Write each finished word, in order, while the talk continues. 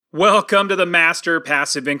Welcome to the Master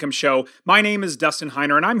Passive Income Show. My name is Dustin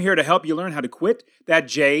Heiner, and I'm here to help you learn how to quit that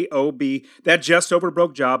JOB, that just over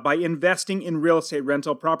broke job, by investing in real estate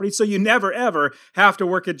rental property so you never ever have to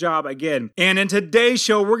work a job again. And in today's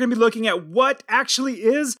show, we're going to be looking at what actually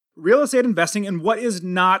is real estate investing and what is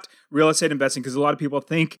not real estate investing, because a lot of people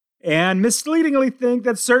think and misleadingly think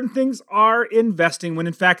that certain things are investing when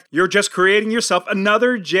in fact you're just creating yourself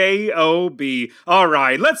another JOB. All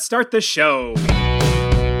right, let's start the show.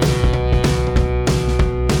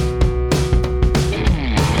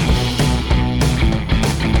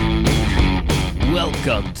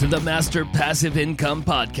 Welcome to the Master Passive Income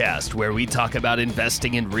Podcast, where we talk about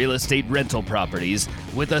investing in real estate rental properties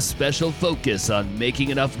with a special focus on making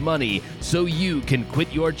enough money so you can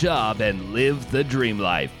quit your job and live the dream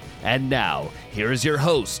life. And now, here is your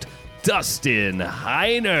host, Dustin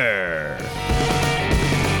Heiner.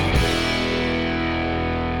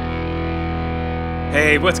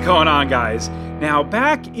 Hey, what's going on, guys? Now,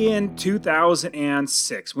 back in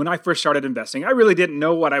 2006, when I first started investing, I really didn't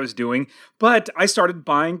know what I was doing, but I started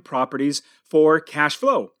buying properties for cash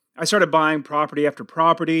flow. I started buying property after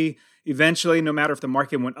property. Eventually, no matter if the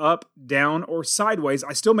market went up, down, or sideways,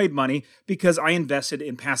 I still made money because I invested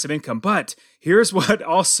in passive income. But here's what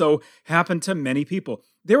also happened to many people.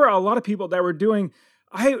 There were a lot of people that were doing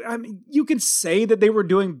I mean, you could say that they were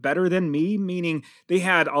doing better than me, meaning they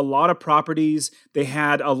had a lot of properties, they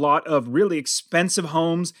had a lot of really expensive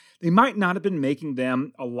homes. They might not have been making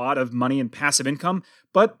them a lot of money in passive income,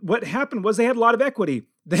 but what happened was they had a lot of equity.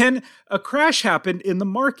 Then a crash happened in the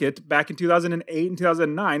market back in 2008 and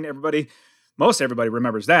 2009. Most everybody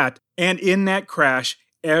remembers that. And in that crash,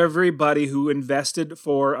 everybody who invested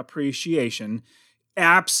for appreciation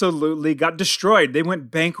absolutely got destroyed. They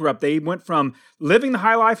went bankrupt. They went from living the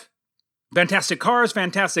high life, fantastic cars,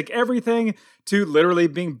 fantastic everything, to literally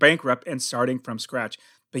being bankrupt and starting from scratch.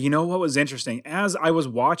 But you know what was interesting? As I was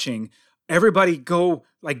watching everybody go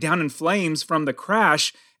like down in flames from the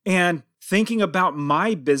crash and thinking about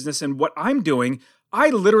my business and what I'm doing, I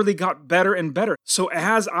literally got better and better. So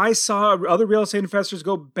as I saw other real estate investors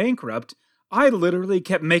go bankrupt, I literally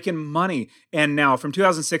kept making money. And now from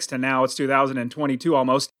 2006 to now, it's 2022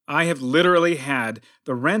 almost, I have literally had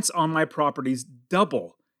the rents on my properties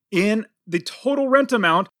double in the total rent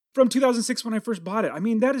amount from 2006 when I first bought it. I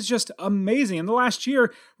mean, that is just amazing. In the last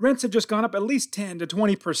year, rents have just gone up at least 10 to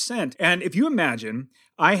 20%. And if you imagine,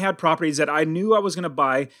 I had properties that I knew I was going to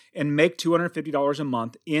buy and make $250 a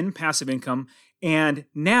month in passive income. And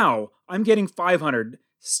now I'm getting $500,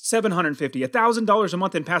 $750, $1,000 a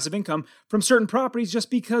month in passive income from certain properties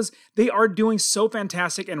just because they are doing so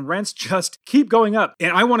fantastic and rents just keep going up.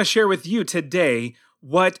 And I want to share with you today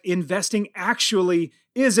what investing actually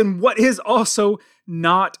is and what is also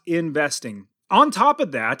not investing. On top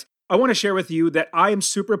of that, I want to share with you that I am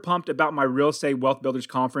super pumped about my Real Estate Wealth Builders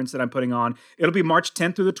Conference that I'm putting on. It'll be March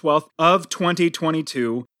 10th through the 12th of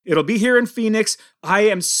 2022. It'll be here in Phoenix. I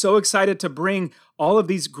am so excited to bring all of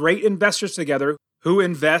these great investors together who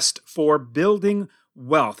invest for building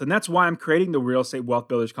wealth. And that's why I'm creating the Real Estate Wealth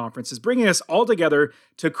Builders Conference, is bringing us all together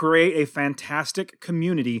to create a fantastic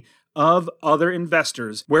community of other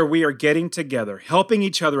investors where we are getting together, helping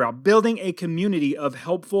each other out, building a community of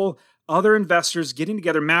helpful other investors getting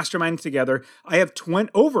together, masterminding together. I have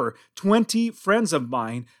over 20 friends of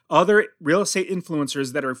mine, other real estate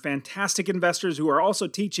influencers that are fantastic investors who are also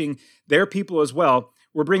teaching their people as well.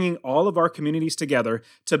 We're bringing all of our communities together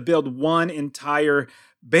to build one entire,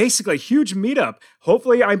 basically huge meetup.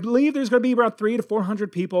 Hopefully, I believe there's going to be around 300 to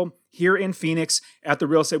 400 people here in Phoenix at the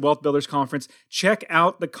Real Estate Wealth Builders Conference. Check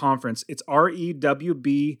out the conference. It's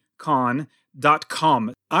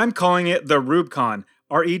rewbcon.com. I'm calling it the RewBCon,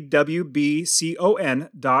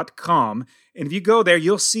 rewbcon.com. And if you go there,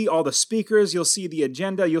 you'll see all the speakers, you'll see the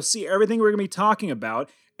agenda, you'll see everything we're going to be talking about.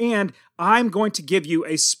 And I'm going to give you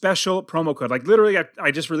a special promo code. Like literally, I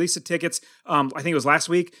just released the tickets. I think it was last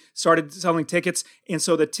week, started selling tickets. And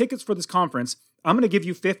so the tickets for this conference, I'm going to give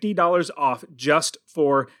you $50 off just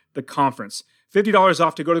for the conference. $50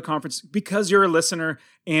 off to go to the conference because you're a listener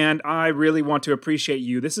and I really want to appreciate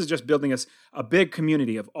you. This is just building us a big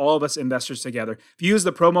community of all of us investors together. If you use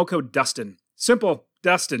the promo code Dustin, simple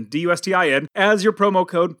Dustin, D-U-S-T-I-N, as your promo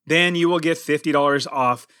code, then you will get $50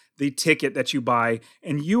 off the ticket that you buy,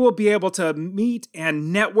 and you will be able to meet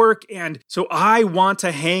and network. And so I want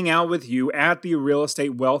to hang out with you at the Real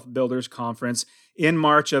Estate Wealth Builders Conference in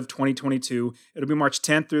March of 2022. It'll be March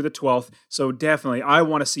 10th through the 12th. So definitely, I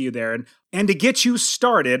want to see you there. And to get you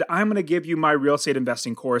started, I'm going to give you my real estate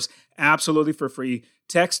investing course absolutely for free.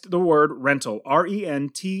 Text the word rental,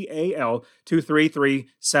 RENTAL, to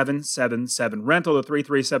 33777. Rental to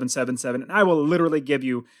 33777. And I will literally give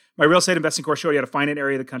you my real estate investing course, show you how to find an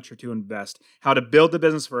area of the country to invest, how to build the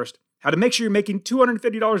business first, how to make sure you're making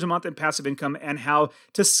 $250 a month in passive income, and how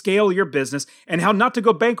to scale your business, and how not to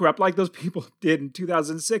go bankrupt like those people did in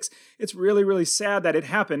 2006. It's really, really sad that it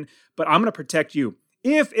happened, but I'm going to protect you.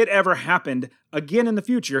 If it ever happened again in the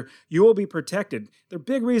future, you will be protected. The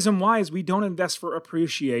big reason why is we don't invest for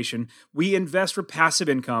appreciation. We invest for passive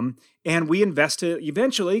income, and we invest to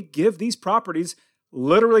eventually give these properties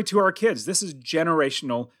literally to our kids. This is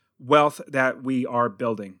generational wealth that we are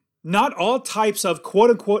building. Not all types of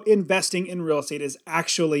quote-unquote investing in real estate is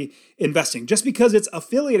actually investing. Just because it's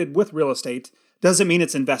affiliated with real estate doesn't mean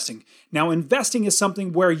it's investing. Now, investing is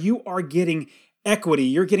something where you are getting equity,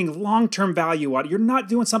 you're getting long-term value out. You're not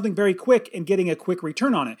doing something very quick and getting a quick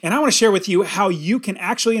return on it. And I want to share with you how you can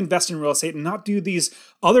actually invest in real estate and not do these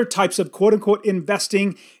other types of quote-unquote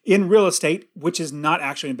investing in real estate, which is not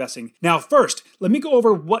actually investing. Now, first, let me go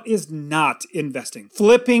over what is not investing.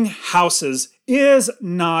 Flipping houses is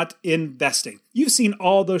not investing. You've seen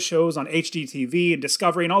all those shows on HGTV and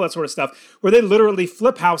Discovery and all that sort of stuff where they literally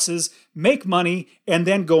flip houses, make money, and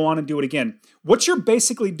then go on and do it again. What you're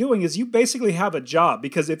basically doing is you basically have a job,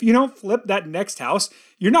 because if you don't flip that next house,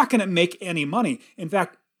 you're not going to make any money. In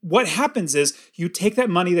fact, what happens is you take that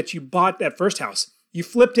money that you bought that first house, you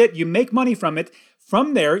flipped it, you make money from it.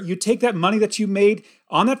 From there, you take that money that you made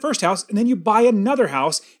on that first house, and then you buy another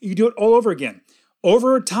house, you do it all over again.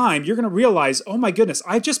 Over time, you're going to realize, oh my goodness,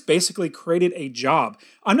 I just basically created a job.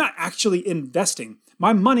 I'm not actually investing.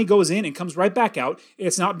 My money goes in and comes right back out.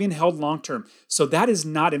 It's not being held long term. So that is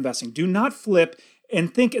not investing. Do not flip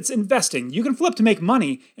and think it's investing. You can flip to make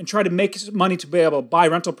money and try to make money to be able to buy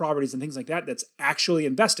rental properties and things like that. That's actually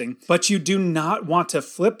investing. But you do not want to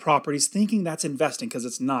flip properties thinking that's investing, because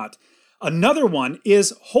it's not. Another one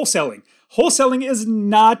is wholesaling. Wholesaling is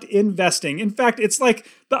not investing. In fact, it's like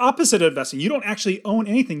the opposite of investing. You don't actually own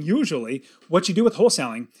anything usually. What you do with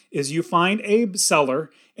wholesaling is you find a seller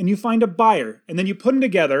and you find a buyer, and then you put them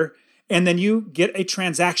together, and then you get a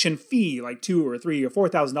transaction fee like $2,000 or $3,000 or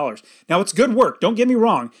 $4,000. Now, it's good work. Don't get me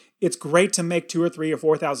wrong. It's great to make $2,000 or $3,000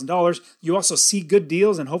 or $4,000. You also see good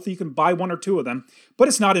deals, and hopefully you can buy one or two of them. But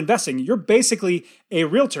it's not investing. You're basically a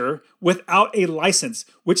realtor without a license,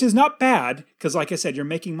 which is not bad because, like I said, you're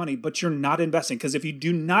making money, but you're not investing. Because if you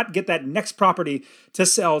do not get that next property to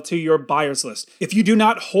sell to your buyer's list, if you do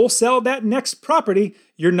not wholesale that next property,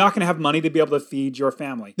 you're not going to have money to be able to feed your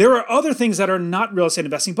family. There are other things that are not real estate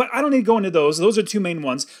investing, but I don't need to go into those. Those are two main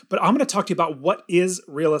ones. But I'm going to talk to you about what is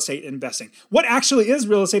real estate investing. What actually is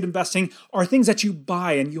real estate investing are things that you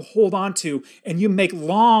buy and you hold on to and you make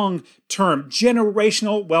long-term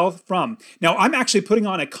generational wealth from. Now, I'm actually putting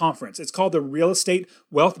on a conference. It's called the Real Estate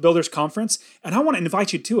Wealth Builders Conference, and I want to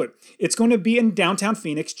invite you to it. It's going to be in downtown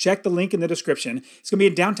Phoenix. Check the link in the description. It's going to be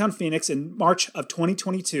in downtown Phoenix in March of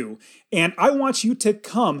 2022, and I want you to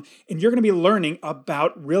come, and you're going to be learning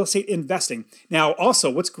about real estate investing. Now, also,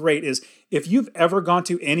 what's great is if you've ever gone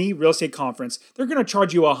to any real estate conference, they're going to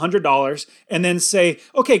charge you $100 and then say,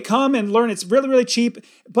 okay, come and learn. It's really, really cheap.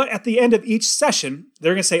 But at the end of each session,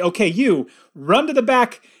 they're going to say, okay, you run to the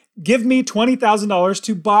back, give me $20,000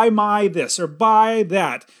 to buy my this or buy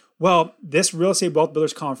that. Well, this Real Estate Wealth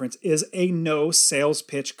Builders Conference is a no sales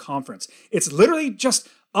pitch conference. It's literally just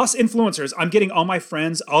us influencers. I'm getting all my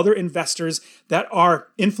friends, other investors that are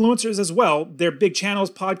influencers as well. They're big channels,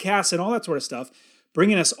 podcasts, and all that sort of stuff,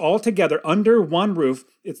 bringing us all together under one roof.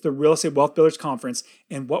 It's the Real Estate Wealth Builders Conference.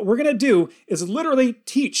 And what we're going to do is literally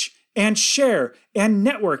teach and share and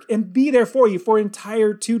network and be there for you for an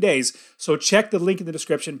entire 2 days. So check the link in the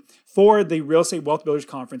description for the Real Estate Wealth Builders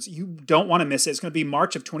Conference. You don't want to miss it. It's going to be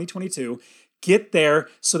March of 2022. Get there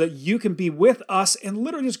so that you can be with us and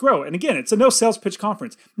literally just grow. And again, it's a no sales pitch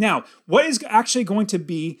conference. Now, what is actually going to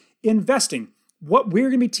be investing? What we're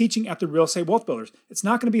going to be teaching at the Real Estate Wealth Builders. It's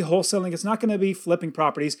not going to be wholesaling. It's not going to be flipping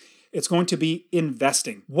properties. It's going to be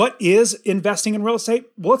investing. What is investing in real estate?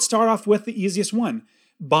 Well, let's start off with the easiest one.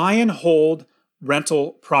 Buy and hold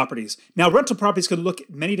rental properties. Now, rental properties could look at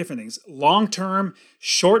many different things: long-term,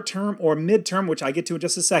 short-term, or mid-term, which I get to in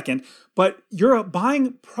just a second. But you're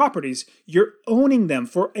buying properties, you're owning them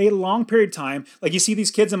for a long period of time. Like you see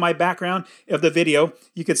these kids in my background of the video,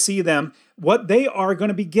 you could see them. What they are going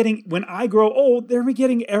to be getting when I grow old, they're going to be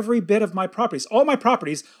getting every bit of my properties. All my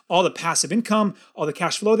properties, all the passive income, all the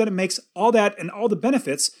cash flow that it makes, all that, and all the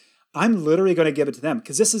benefits, I'm literally going to give it to them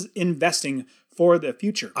because this is investing for the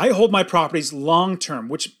future. I hold my properties long-term,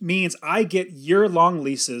 which means I get year-long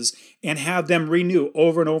leases and have them renew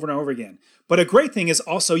over and over and over again. But a great thing is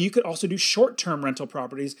also, you could also do short-term rental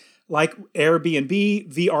properties like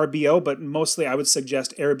Airbnb, VRBO, but mostly I would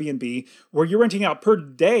suggest Airbnb, where you're renting out per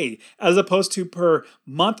day as opposed to per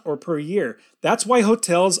month or per year. That's why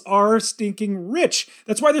hotels are stinking rich.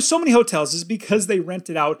 That's why there's so many hotels, is because they rent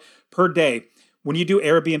it out per day. When you do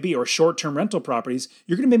Airbnb or short-term rental properties,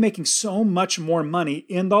 you're going to be making so much more money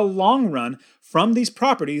in the long run from these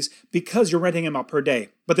properties because you're renting them out per day.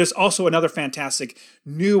 But there's also another fantastic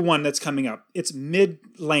new one that's coming up. It's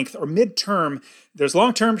mid-length or mid-term. There's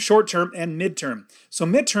long-term, short-term, and mid-term. So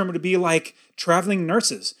mid-term would be like traveling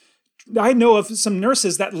nurses. I know of some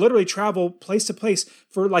nurses that literally travel place to place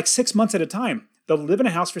for like 6 months at a time. They'll live in a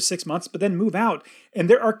house for 6 months, but then move out. And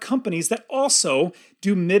there are companies that also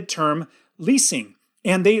do mid-term leasing.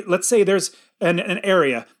 And let's say there's an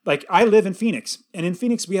area, like I live in Phoenix, and in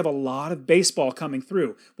Phoenix we have a lot of baseball coming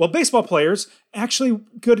through. Well, baseball players actually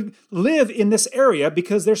could live in this area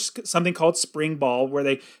because there's something called spring ball where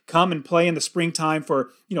they come and play in the springtime for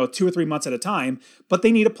 2 or 3 months at a time, but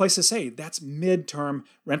they need a place to stay. That's midterm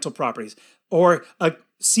rental properties. Or a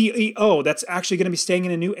CEO that's actually going to be staying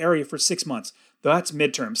in a new area for 6 months. That's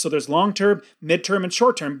midterm. So there's long-term, midterm, and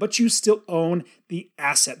short-term, but you still own the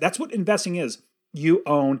asset. That's what investing is. You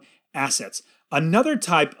own assets. Another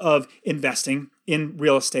type of investing in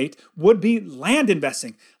real estate would be land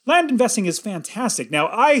investing. Land investing is fantastic. Now,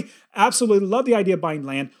 I absolutely love the idea of buying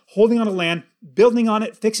land, holding on to land, building on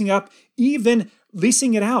it, fixing up, even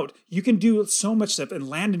leasing it out. You can do so much stuff, and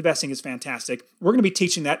land investing is fantastic. We're going to be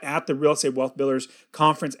teaching that at the Real Estate Wealth Builders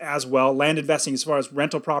Conference as well. Land investing as far as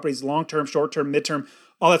rental properties, long-term, short-term, midterm,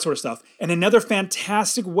 all that sort of stuff. And another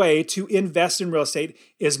fantastic way to invest in real estate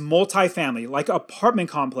is multifamily, like apartment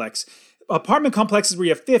complex. Apartment complexes where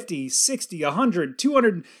you have 50, 60, 100,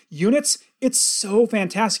 200 units. It's so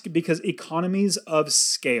fantastic because economies of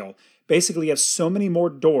scale. Basically, you have so many more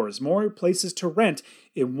doors, more places to rent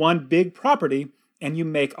in one big property, and you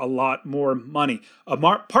make a lot more money.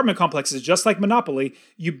 Apartment complexes, just like Monopoly,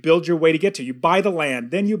 you build your way to get to. You buy the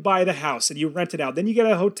land, then you buy the house, and you rent it out. Then you get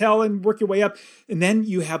a hotel and work your way up, and then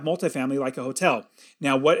you have multifamily like a hotel.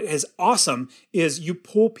 Now, what is awesome is you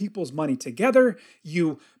pull people's money together,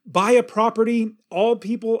 you buy a property,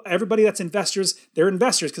 everybody that's investors, they're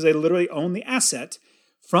investors because they literally own the asset.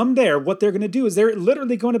 From there, what they're going to do is they're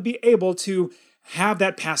literally going to be able to have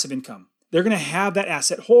that passive income. They're going to have that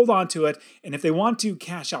asset, hold on to it, and if they want to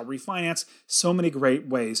cash out, refinance, so many great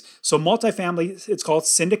ways. So multifamily, it's called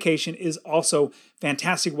syndication, is also a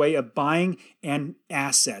fantastic way of buying an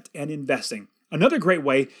asset and investing. Another great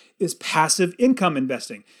way is passive income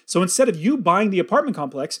investing. So instead of you buying the apartment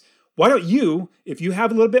complex, why don't you, if you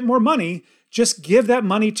have a little bit more money, just give that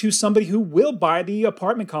money to somebody who will buy the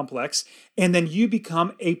apartment complex, and then you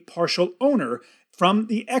become a partial owner from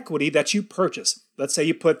the equity that you purchase. Let's say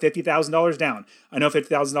you put $50,000 down. I know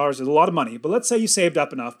 $50,000 is a lot of money, but let's say you saved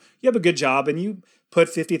up enough, you have a good job, and you put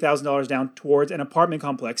 $50,000 down towards an apartment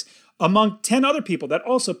complex among 10 other people that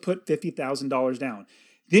also put $50,000 down.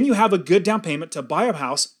 Then you have a good down payment to buy a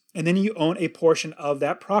house, and then you own a portion of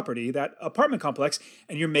that property, that apartment complex,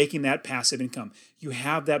 and you're making that passive income. You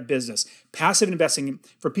have that business. Passive investing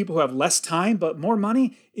for people who have less time but more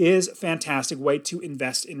money is a fantastic way to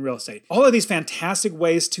invest in real estate. All of these fantastic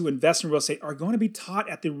ways to invest in real estate are going to be taught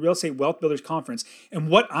at the Real Estate Wealth Builders Conference. And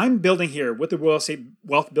what I'm building here with the Real Estate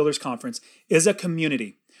Wealth Builders Conference is a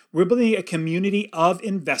community. We're building a community of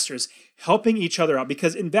investors helping each other out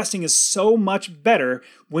because investing is so much better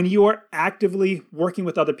when you are actively working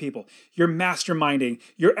with other people. You're masterminding.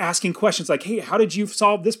 You're asking questions like, hey, how did you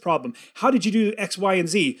solve this problem? How did you do X, Y, and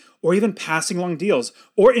Z? Or even passing along deals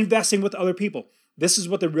or investing with other people. This is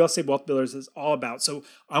what the Real Estate Wealth Builders is all about. So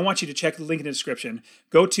I want you to check the link in the description.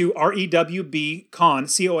 Go to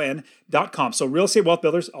rewbcon.com. So Real Estate Wealth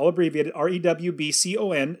Builders, all abbreviated,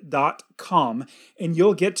 rewbcon.com. And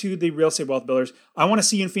you'll get to the Real Estate Wealth Builders. I want to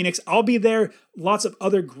see you in Phoenix. I'll be there. Lots of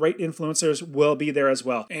other great influencers will be there as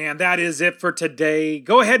well. And that is it for today.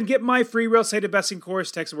 Go ahead and get my free real estate investing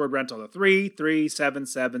course. Text the word rental to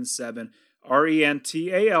 33777.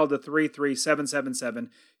 RENTAL to 33777.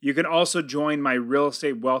 You can also join my Real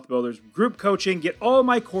Estate Wealth Builders group coaching, get all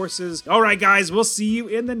my courses. All right, guys, we'll see you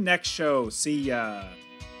in the next show. See ya.